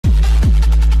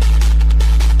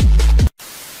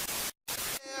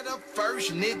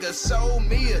church, nigga sold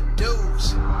me a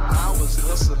deuce. I was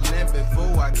hustling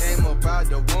before I came up out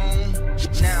the womb.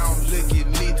 Now look at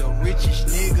me, the richest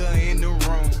nigga in the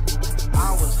room.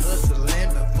 I was hustling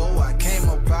before I came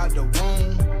up out the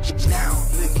womb. Now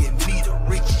look at me, the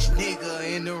richest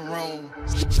nigga in the room.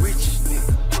 Richest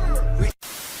nigga.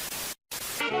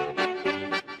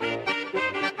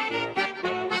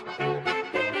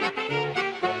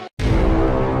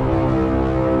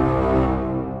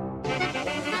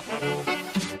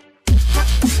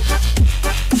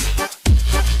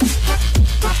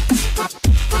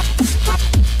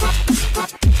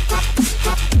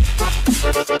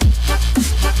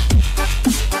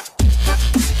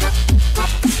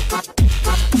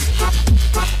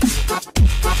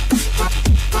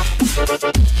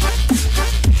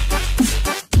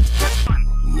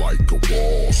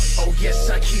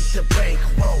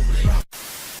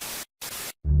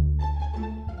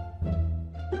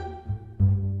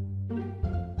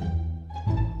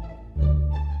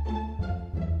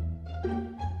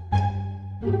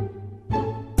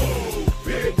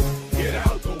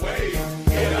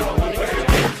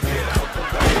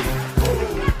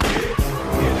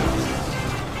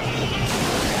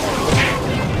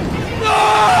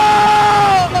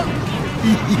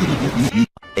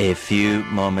 A few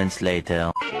moments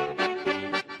later.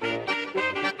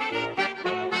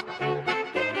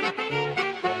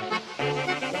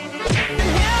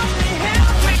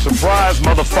 Surprise,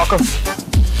 motherfucker!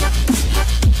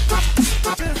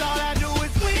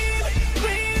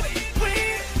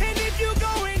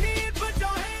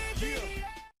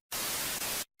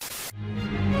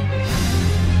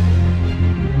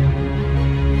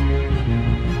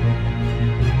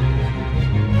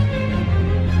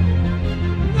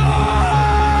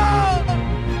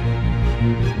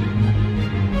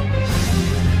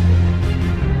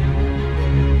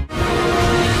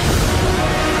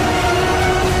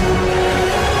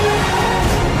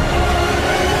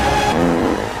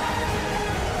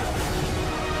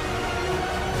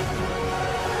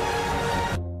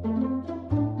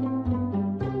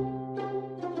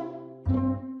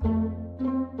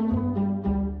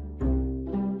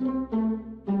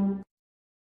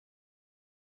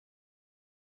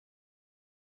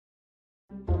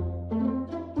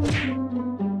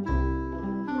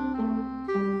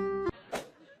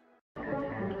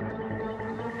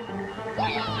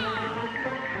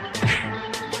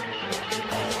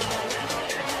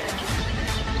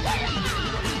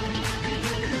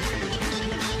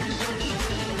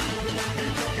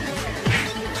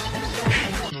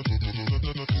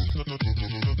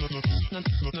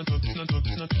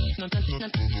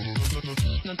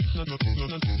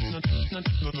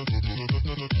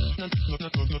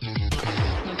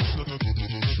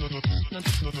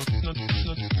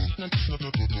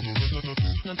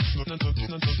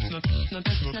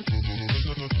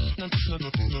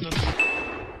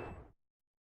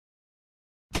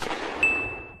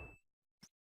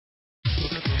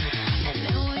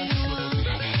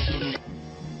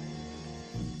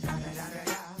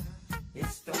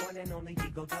 It's the one and only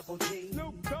Eagle Double G.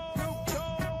 Snoop Dogg.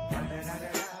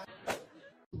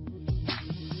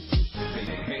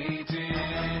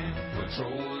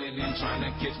 Patrolling and trying to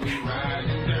catch me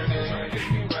riding dirty. Trying to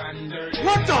catch me riding dirty.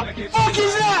 What the fuck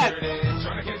is that?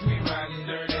 Trying to catch me riding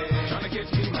dirty. Trying to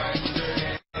catch me riding dirty.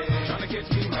 Trying to catch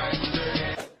me riding dirty.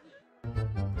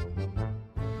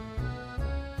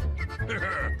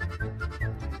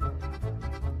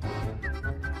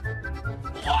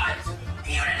 What?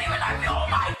 You didn't even like me? Oh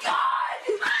my god!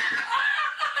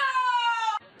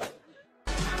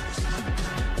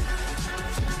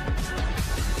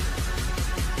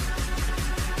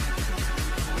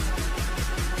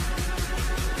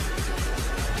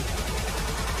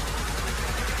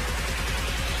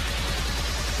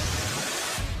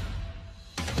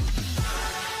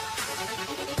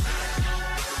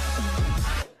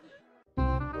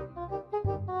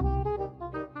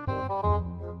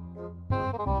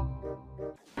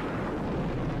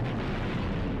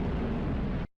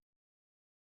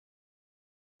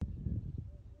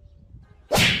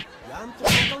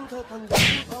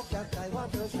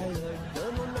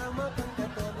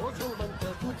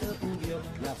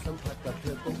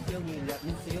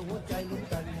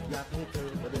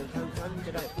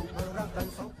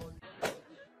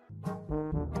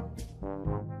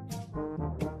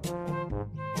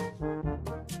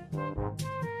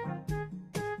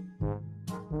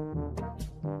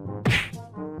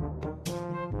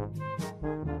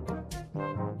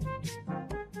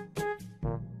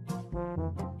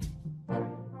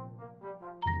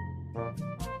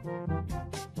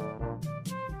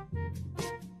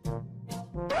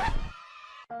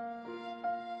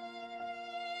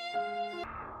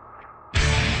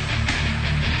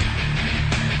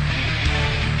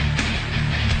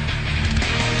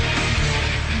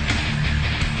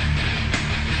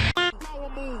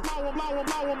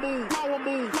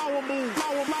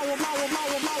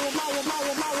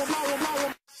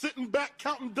 Sitting back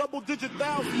counting double-digit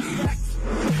thousands.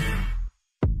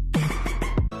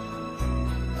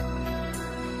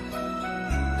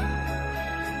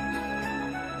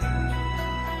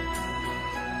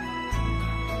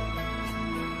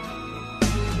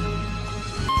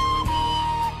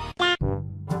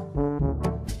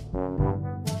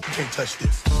 You can't touch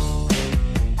this.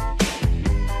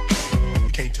 You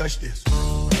can't touch this.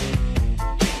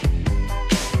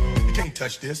 You can't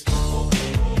touch this. You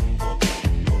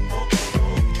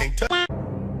can't touch.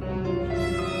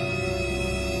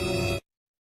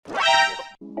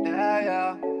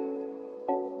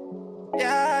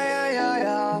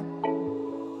 Yeah.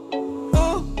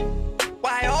 Ooh,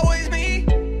 why always me?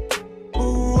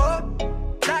 Ooh,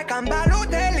 like I'm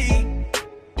Balotelli.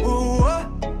 Ooh,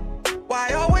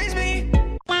 why always me?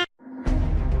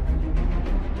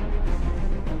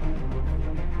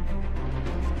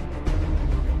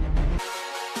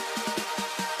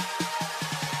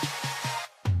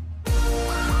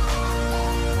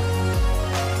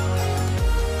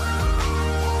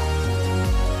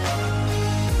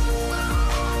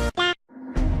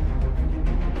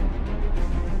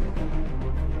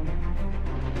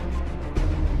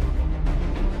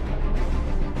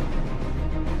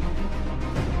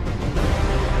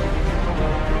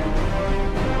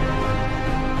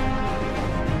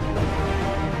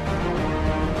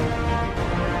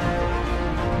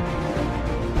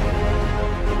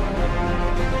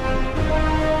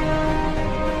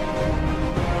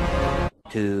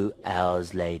 Two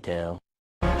hours later.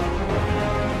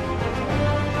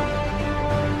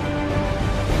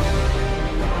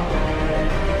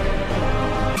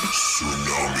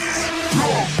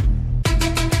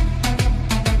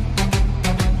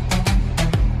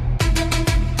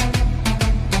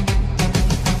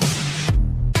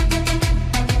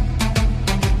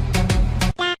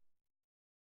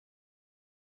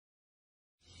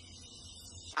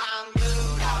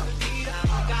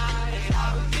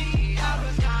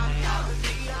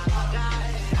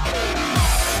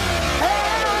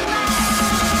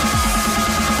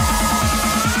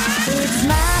 It's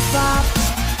my fault.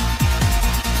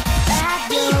 I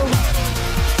do.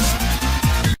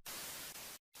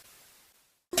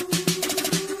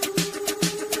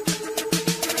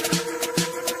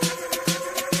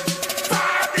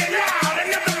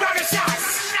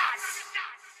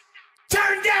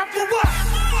 Turn down for what?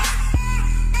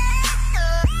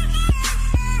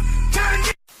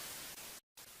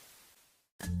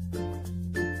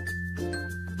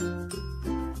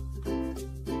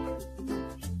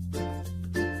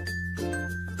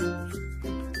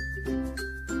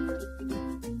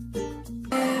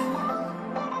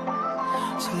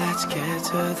 So let's get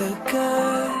to the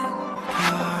good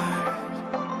part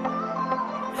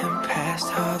and past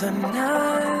all the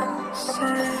nonsense.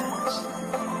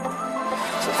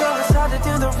 So don't decide to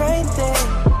do the right thing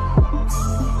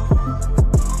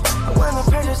when the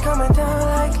pressure's coming down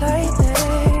like lightning.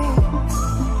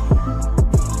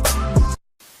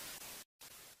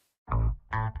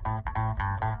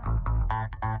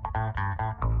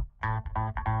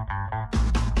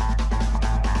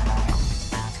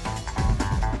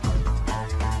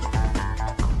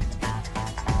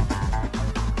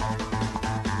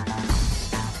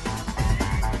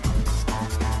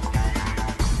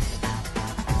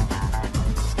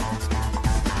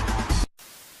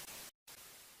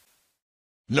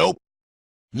 Nope.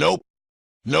 Nope.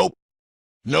 Nope.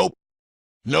 Nope.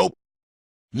 Nope.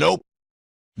 Nope.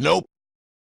 Nope.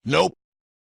 Nope.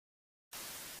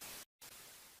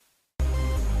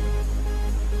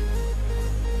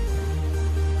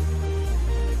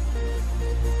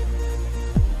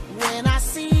 When I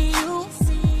see you,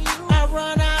 I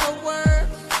run out of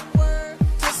words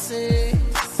to say.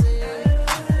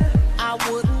 I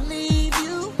wouldn't leave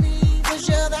you, 'cause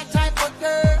you're that type of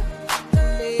girl to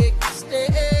make me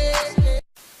stay.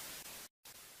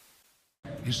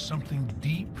 Is something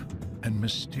deep and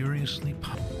mysteriously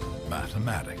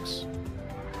mathematics.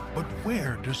 But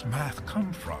where does math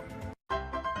come from?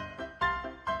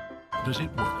 Does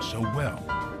it work so well?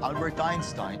 Albert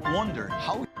Einstein wondered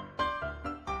how